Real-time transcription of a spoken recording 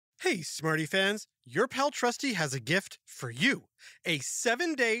Hey, Smarty fans, your pal Trusty has a gift for you. A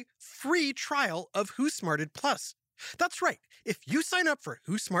 7-day free trial of Who Smarted Plus. That's right. If you sign up for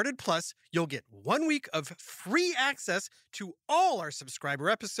Who Smarted Plus, you'll get 1 week of free access to all our subscriber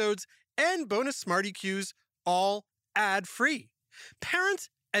episodes and bonus Smarty Cues, all ad-free. Parents,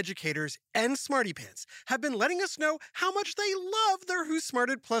 educators, and Smarty Pants have been letting us know how much they love their Who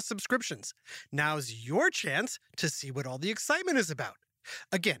Smarted Plus subscriptions. Now's your chance to see what all the excitement is about.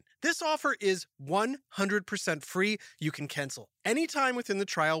 Again, this offer is 100% free. You can cancel anytime within the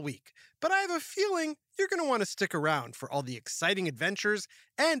trial week. But I have a feeling you're going to want to stick around for all the exciting adventures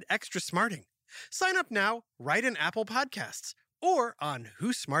and extra smarting. Sign up now right in Apple Podcasts or on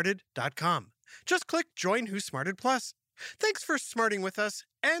whosmarted.com. Just click Join Who Smarted Plus. Thanks for smarting with us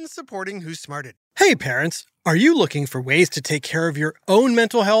and supporting Who Smarted. Hey parents, are you looking for ways to take care of your own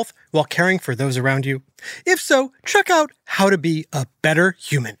mental health while caring for those around you? If so, check out How to Be a Better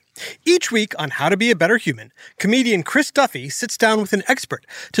Human. Each week on How to Be a Better Human, comedian Chris Duffy sits down with an expert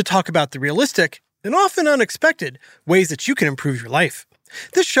to talk about the realistic and often unexpected ways that you can improve your life.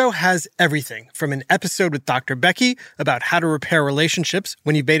 This show has everything from an episode with Dr. Becky about how to repair relationships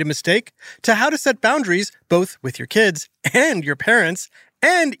when you've made a mistake, to how to set boundaries both with your kids and your parents,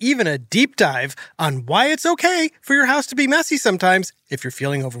 and even a deep dive on why it's okay for your house to be messy sometimes if you're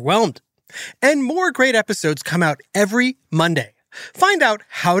feeling overwhelmed. And more great episodes come out every Monday. Find out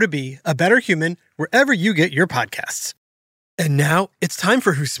how to be a better human wherever you get your podcasts. And now it's time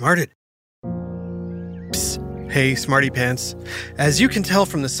for Who Smarted. Psst. Hey, Smarty Pants. As you can tell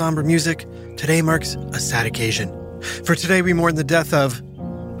from the somber music, today marks a sad occasion. For today, we mourn the death of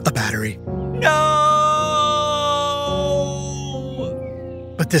a battery. No!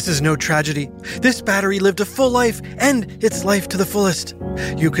 But this is no tragedy. This battery lived a full life, and its life to the fullest.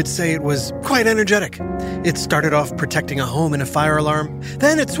 You could say it was quite energetic. It started off protecting a home and a fire alarm.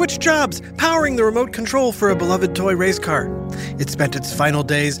 Then it switched jobs, powering the remote control for a beloved toy race car. It spent its final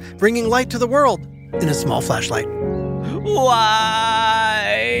days bringing light to the world in a small flashlight. Why?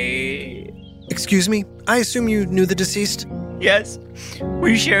 Excuse me, I assume you knew the deceased? Yes,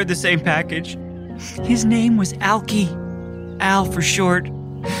 we shared the same package. His name was Alky. Al for short.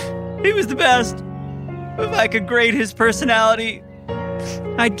 He was the best. If I could grade his personality,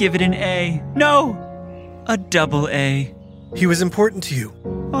 I'd give it an A. No, a double A. He was important to you.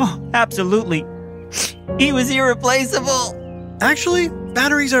 Oh, absolutely. He was irreplaceable. Actually,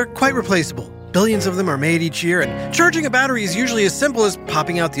 batteries are quite replaceable. Billions of them are made each year, and charging a battery is usually as simple as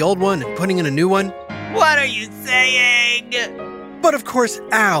popping out the old one and putting in a new one. What are you saying? But of course,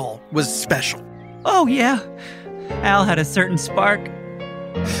 Al was special. Oh, yeah. Al had a certain spark.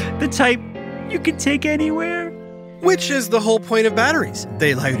 The type you could take anywhere. Which is the whole point of batteries.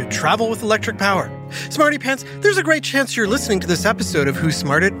 They allow you to travel with electric power. Smarty Pants, there's a great chance you're listening to this episode of Who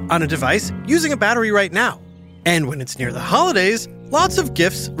Smarted on a device using a battery right now. And when it's near the holidays, lots of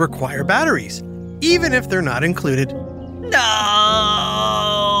gifts require batteries, even if they're not included. No!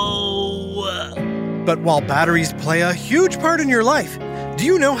 But while batteries play a huge part in your life, do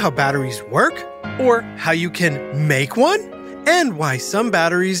you know how batteries work? Or how you can make one? And why some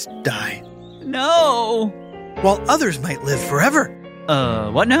batteries die? No! While others might live forever.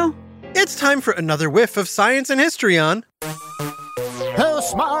 What now? It's time for another whiff of science and history on Who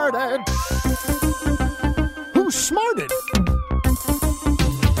Smarted? Who Smarted?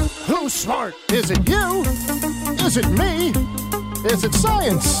 Who's smart? Is it you? Is it me? Is it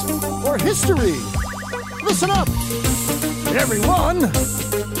science or history? Listen up, everyone.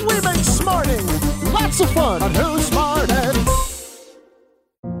 We make smarting lots of fun on Who Smarted.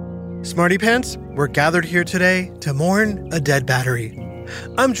 Smarty Pants, we're gathered here today to mourn a dead battery.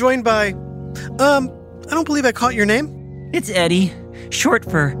 I'm joined by, I don't believe I caught your name. It's Eddie, short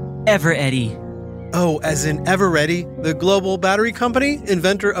for Ever Eddie. Oh, as in Eveready, the global battery company,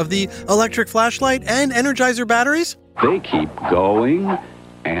 inventor of the electric flashlight and Energizer batteries? They keep going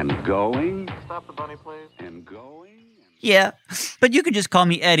and going. Stop the bunny, please. And going. Yeah, but you could just call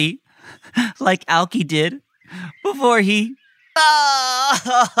me Eddie, like Alky did, before he...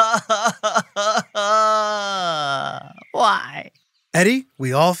 Why? Eddie,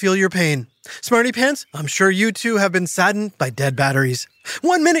 we all feel your pain. Smarty Pants, I'm sure you too have been saddened by dead batteries.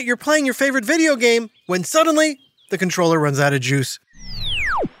 1 minute you're playing your favorite video game, when suddenly the controller runs out of juice.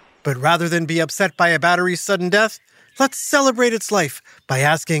 But rather than be upset by a battery's sudden death, let's celebrate its life by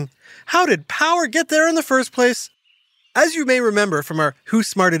asking, how did power get there in the first place? As you may remember from our Who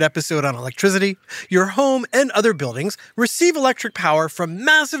Smarted episode on electricity, your home and other buildings receive electric power from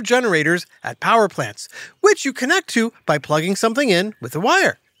massive generators at power plants, which you connect to by plugging something in with a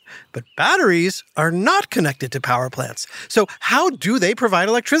wire. But batteries are not connected to power plants. So how do they provide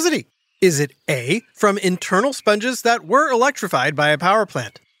electricity? Is it A, from internal sponges that were electrified by a power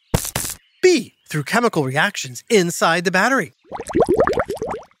plant? B, through chemical reactions inside the battery?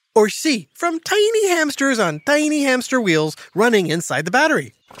 Or C, from tiny hamsters on tiny hamster wheels running inside the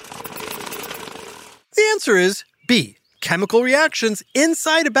battery? The answer is B. Chemical reactions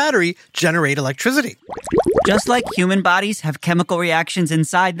inside a battery generate electricity. Just like human bodies have chemical reactions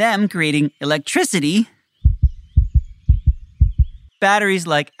inside them creating electricity, batteries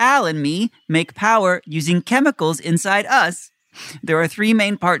like Al and me make power using chemicals inside us. There are three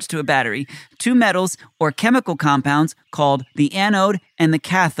main parts to a battery: two metals or chemical compounds called the anode and the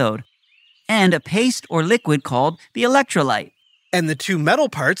cathode, and a paste or liquid called the electrolyte. And the two metal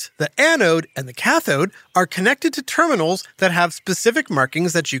parts, the anode and the cathode, are connected to terminals that have specific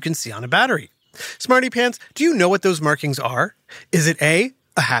markings that you can see on a battery. Smarty Pants, do you know what those markings are? Is it A,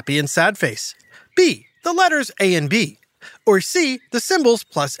 a happy and sad face? B, the letters A and B? Or C, the symbols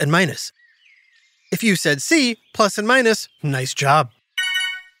plus and minus? If you said C, plus and minus, nice job.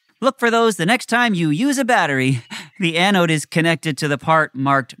 Look for those the next time you use a battery. The anode is connected to the part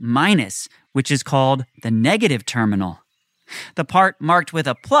marked minus, which is called the negative terminal. The part marked with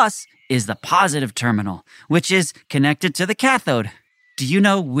a plus is the positive terminal, which is connected to the cathode. Do you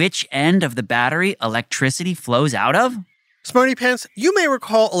know which end of the battery electricity flows out of? Smarty Pants, you may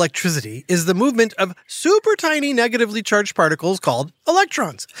recall electricity is the movement of super tiny negatively charged particles called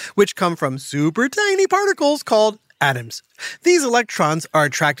electrons, which come from super tiny particles called atoms. These electrons are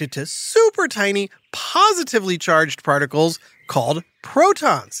attracted to super tiny positively charged particles called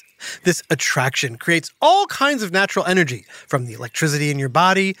protons. This attraction creates all kinds of natural energy, from the electricity in your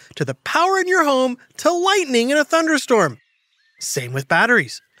body to the power in your home to lightning in a thunderstorm. Same with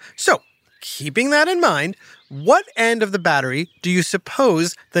batteries. So, keeping that in mind, what end of the battery do you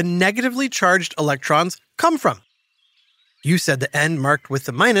suppose the negatively charged electrons come from? You said the end marked with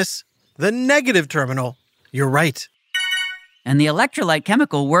the minus, the negative terminal. You're right. And the electrolyte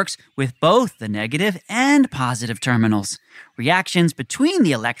chemical works with both the negative and positive terminals. Reactions between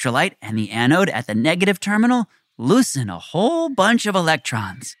the electrolyte and the anode at the negative terminal loosen a whole bunch of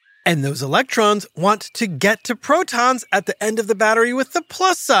electrons. And those electrons want to get to protons at the end of the battery with the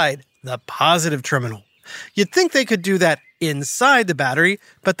plus side, the positive terminal. You'd think they could do that inside the battery,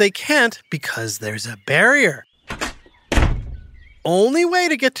 but they can't because there's a barrier. Only way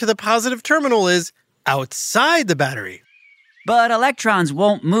to get to the positive terminal is outside the battery. But electrons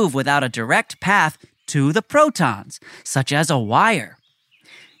won't move without a direct path to the protons, such as a wire.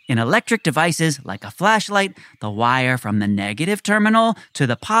 In electric devices like a flashlight, the wire from the negative terminal to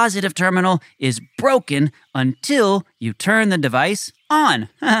the positive terminal is broken until you turn the device on.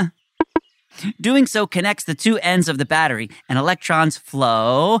 Doing so connects the two ends of the battery, and electrons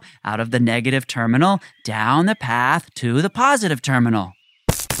flow out of the negative terminal down the path to the positive terminal.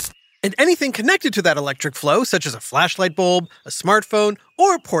 And anything connected to that electric flow, such as a flashlight bulb, a smartphone,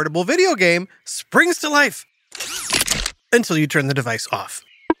 or a portable video game, springs to life until you turn the device off.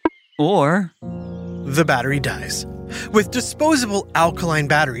 Or the battery dies. With disposable alkaline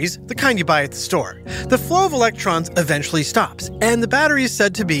batteries, the kind you buy at the store, the flow of electrons eventually stops, and the battery is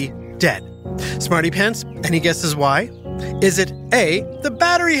said to be dead. Smarty Pants, any guesses why? Is it A, the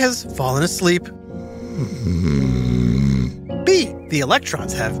battery has fallen asleep? B, the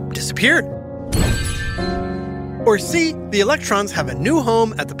electrons have disappeared? Or C, the electrons have a new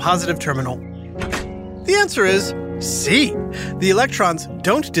home at the positive terminal? The answer is C. The electrons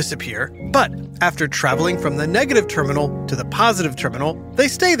don't disappear, but after traveling from the negative terminal to the positive terminal, they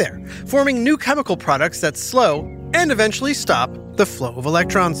stay there, forming new chemical products that slow and eventually stop the flow of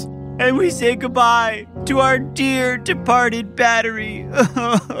electrons. and we say goodbye to our dear departed battery.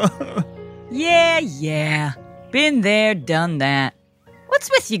 Yeah. Been there, done that. What's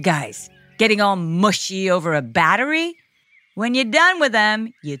with you guys? Getting all mushy over a battery? When you're done with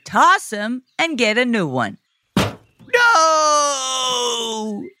them, you toss them and get a new one.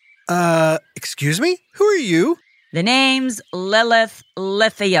 No! Excuse me? Who are you? The name's Lilith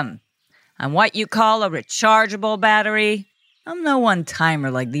Lithium. I'm what you call a rechargeable battery. I'm no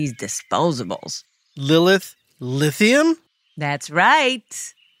one-timer like these disposables. Lilith Lithium? That's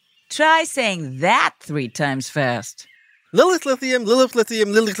right. Try saying that 3 times fast. Lilith Lithium, Lilith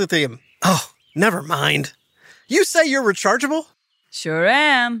Lithium, Lilith Lithium. Oh, never mind. You say you're rechargeable? Sure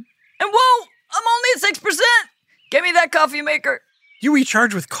am. And whoa, I'm only at 6%. Give me that coffee maker. You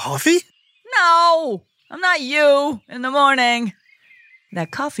recharge with coffee? No, I'm not you in the morning. That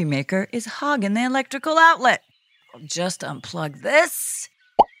coffee maker is hogging the electrical outlet. I'll just unplug this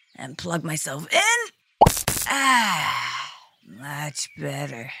and plug myself in. Much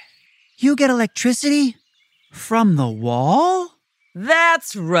better. You get electricity from the wall?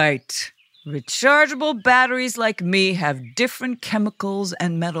 That's right. Rechargeable batteries like me have different chemicals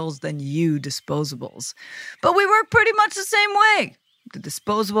and metals than you disposables. But we work pretty much the same way. The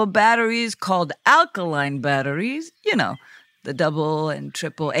disposable batteries called alkaline batteries, the double and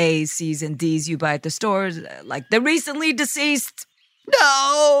triple A's, C's, and D's you buy at the stores, like the recently deceased.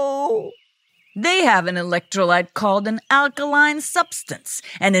 No! They have an electrolyte called an alkaline substance,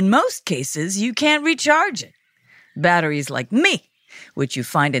 and in most cases, you can't recharge it. Batteries like me, which you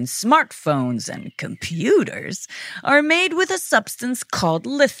find in smartphones and computers, are made with a substance called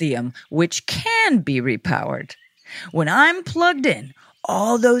lithium, which can be repowered. When I'm plugged in,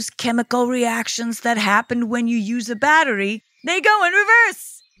 all those chemical reactions that happen when you use a battery, they go in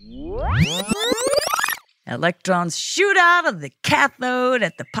reverse. Electrons shoot out of the cathode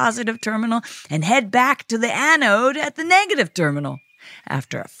at the positive terminal and head back to the anode at the negative terminal.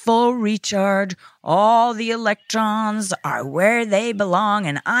 After a full recharge, all the electrons are where they belong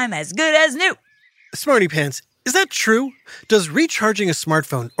and I'm as good as new. Smarty Pants, is that true? Does recharging a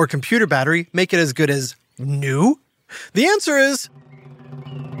smartphone or computer battery make it as good as new? The answer is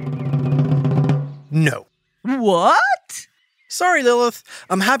no. What? Sorry, Lilith.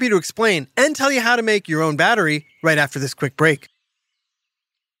 I'm happy to explain and tell you how to make your own battery right after this quick break.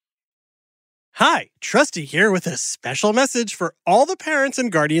 Hi, Trusty here with a special message for all the parents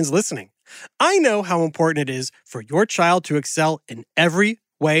and guardians listening. I know how important it is for your child to excel in every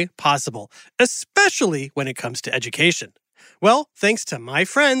way possible, especially when it comes to education. Well, thanks to my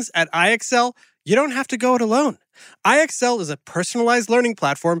friends at iExcel, you don't have to go it alone. iExcel is a personalized learning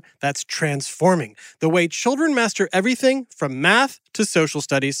platform that's transforming the way children master everything from math to social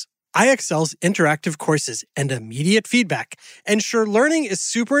studies. iExcel's interactive courses and immediate feedback ensure learning is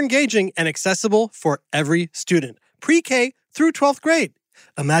super engaging and accessible for every student, pre-K through 12th grade.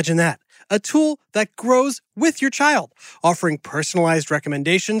 Imagine that, a tool that grows with your child, offering personalized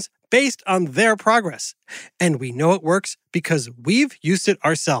recommendations based on their progress. And we know it works because we've used it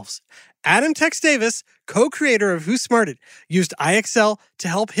ourselves. Adam Tex Davis, co-creator of Who Smarted, used iExcel to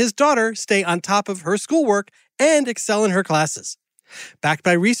help his daughter stay on top of her schoolwork and excel in her classes. Backed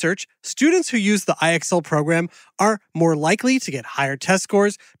by research, students who use the iExcel program are more likely to get higher test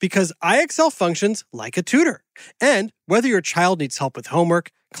scores because iExcel functions like a tutor. And whether your child needs help with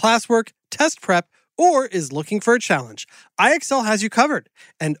homework, classwork, test prep, or is looking for a challenge, iExcel has you covered,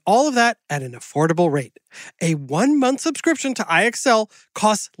 and all of that at an affordable rate. A 1-month subscription to iExcel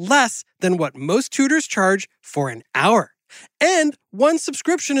costs less than what most tutors charge for an hour. And one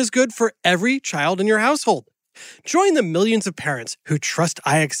subscription is good for every child in your household. Join the millions of parents who trust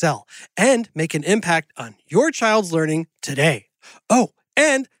iExcel and make an impact on your child's learning today. Oh,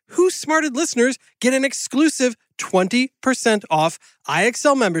 and Who Smarted listeners get an exclusive 20% off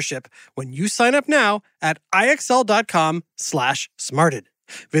iExcel membership when you sign up now at iexcel.com/smarted.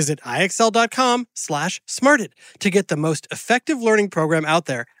 Visit iexcel.com/smarted to get the most effective learning program out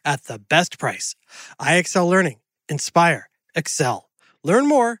there at the best price. iExcel Learning. Inspire. Excel. Learn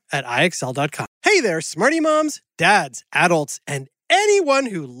more at iexcel.com. Hey there, smarty moms, dads, adults, and anyone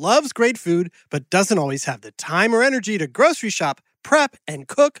who loves great food but doesn't always have the time or energy to grocery shop, prep, and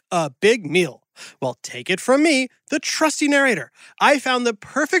cook a big meal. Well, take it from me, the trusty narrator. I found the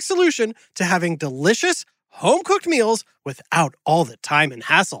perfect solution to having delicious, home-cooked meals without all the time and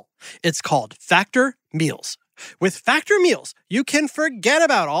hassle. It's called Factor Meals. With Factor Meals, you can forget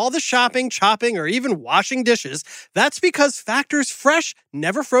about all the shopping, chopping, or even washing dishes. That's because Factor's fresh,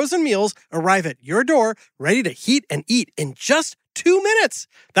 never frozen meals arrive at your door ready to heat and eat in just 2 minutes.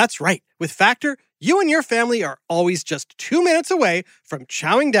 That's right. With Factor, you and your family are always just 2 minutes away from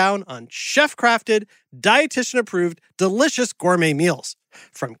chowing down on chef-crafted, dietitian-approved, delicious gourmet meals.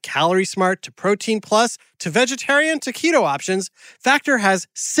 From Calorie Smart to Protein Plus to vegetarian to keto options, Factor has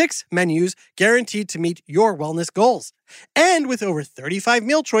 6 menus guaranteed to meet your wellness goals. And with over 35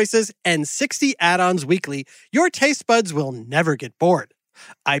 meal choices and 60 add-ons weekly, your taste buds will never get bored.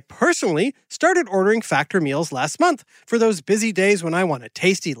 I personally started ordering Factor meals last month for those busy days when I want a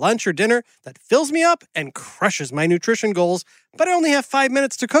tasty lunch or dinner that fills me up and crushes my nutrition goals, but I only have 5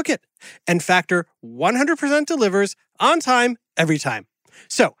 minutes to cook it. And Factor 100% delivers on time, every time.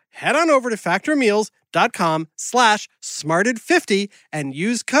 So head on over to factormeals.com/smarted50 and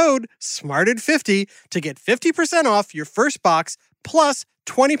use code SMARTED50 to get 50% off your first box plus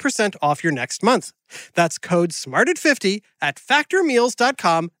 20% off your next month. That's code SMARTED50 at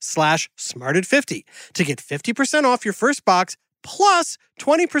factormeals.com/smarted50 to get 50% off your first box plus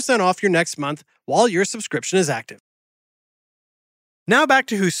 20% off your next month while your subscription is active. Now back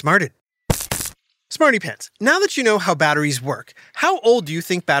to Who Smarted. Smarty Pants, now that you know how batteries work, how old do you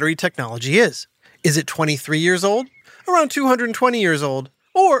think battery technology is? Is it 23 years old, around 220 years old,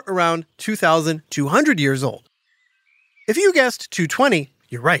 or around 2,200 years old? If you guessed 220,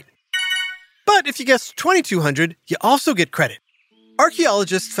 you're right. But if you guessed 2,200, you also get credit.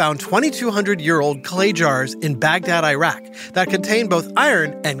 Archaeologists found 2,200-year-old clay jars in Baghdad, Iraq, that contain both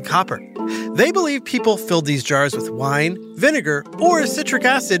iron and copper. They believe people filled these jars with wine, vinegar, or citric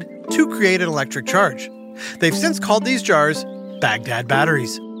acid to create an electric charge. They've since called these jars Baghdad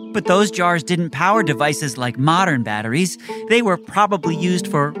batteries. But those jars didn't power devices like modern batteries. They were probably used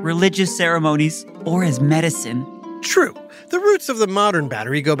for religious ceremonies or as medicine. True. The roots of the modern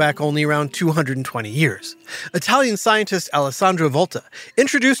battery go back only around 220 years. Italian scientist Alessandro Volta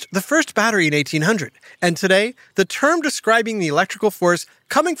introduced the first battery in 1800, and today, the term describing the electrical force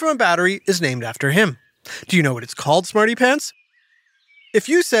coming from a battery is named after him. Do you know what it's called, Smarty Pants? If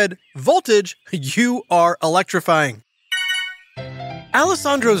you said voltage, you are electrifying.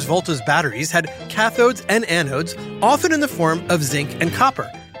 Alessandro Volta's batteries had cathodes and anodes, often in the form of zinc and copper,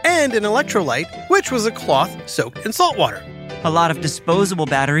 and an electrolyte, which was a cloth soaked in salt water. A lot of disposable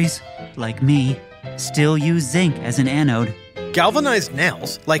batteries, like me, still use zinc as an anode. Galvanized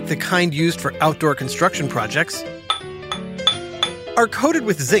nails, like the kind used for outdoor construction projects, are coated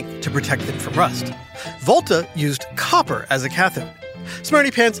with zinc to protect them from rust. Volta used copper as a cathode. Smarty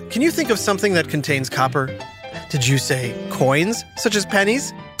Pants, can you think of something that contains copper? Did you say coins, such as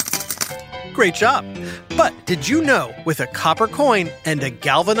pennies? Great job. But did you know, with a copper coin and a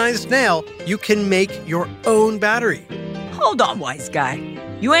galvanized nail, you can make your own battery? Hold on, wise guy.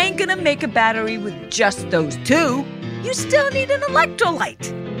 You ain't gonna make a battery with just those two. You still need an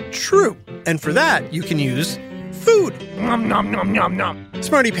electrolyte. True. And for that, you can use food. Nom nom nom nom nom.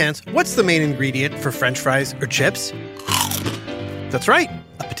 Smarty Pants, what's the main ingredient for French fries or chips? That's right,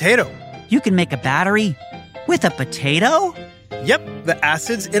 a potato. You can make a battery with a potato? Yep, the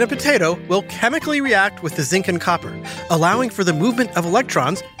acids in a potato will chemically react with the zinc and copper, allowing for the movement of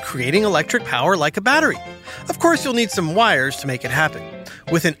electrons, creating electric power like a battery. Of course, you'll need some wires to make it happen.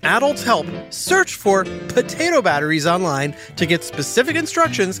 With an adult's help, search for potato batteries online to get specific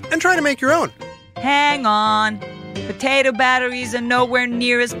instructions and try to make your own. Hang on. Potato batteries are nowhere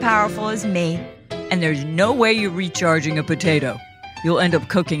near as powerful as me. And there's no way you're recharging a potato. You'll end up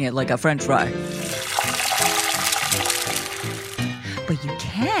cooking it like a French fry. But you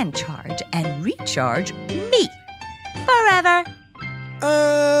can charge and recharge me. Forever.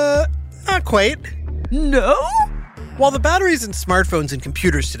 Not quite. No? While the batteries in smartphones and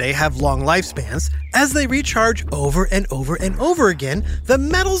computers today have long lifespans, as they recharge over and over and over again, the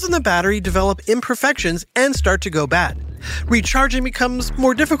metals in the battery develop imperfections and start to go bad. Recharging becomes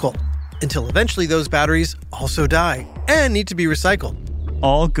more difficult, until eventually those batteries also die and need to be recycled.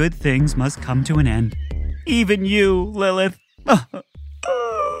 All good things must come to an end. Even you, Lilith. Huh?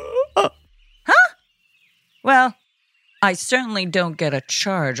 Well, I certainly don't get a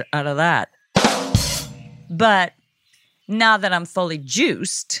charge out of that. But now that I'm fully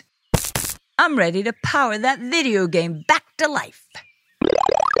juiced, I'm ready to power that video game back to life.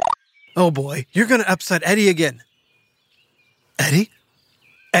 Oh boy, you're gonna upset Eddie again. Eddie?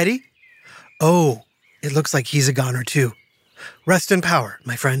 Eddie? Oh, it looks like he's a goner too. Rest in power,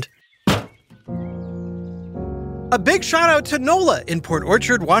 my friend. A big shout out to Nola in Port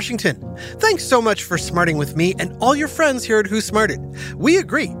Orchard, Washington. Thanks so much for smarting with me and all your friends here at Who Smarted. We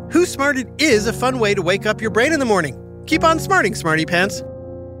agree, Who Smarted is a fun way to wake up your brain in the morning. Keep on smarting, Smarty Pants.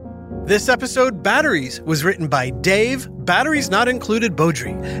 This episode, Batteries, was written by Dave, Batteries Not Included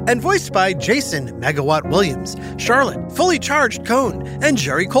Beaudry, and voiced by Jason, Megawatt Williams, Charlotte, Fully Charged Cone, and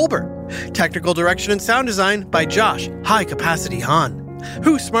Jerry Colbert. Technical direction and sound design by Josh, High Capacity Han.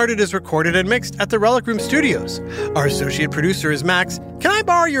 Who Smarted is recorded and mixed at the Relic Room Studios. Our associate producer is Max. Can I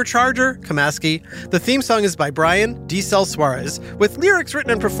borrow your charger? Kamaski. The theme song is by Brian D-Cell Suarez, with lyrics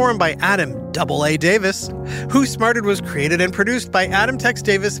written and performed by Adam AA Davis. Who Smarted was created and produced by Adam Tex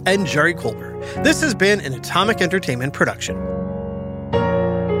Davis and Jerry Colbert. This has been an Atomic Entertainment production.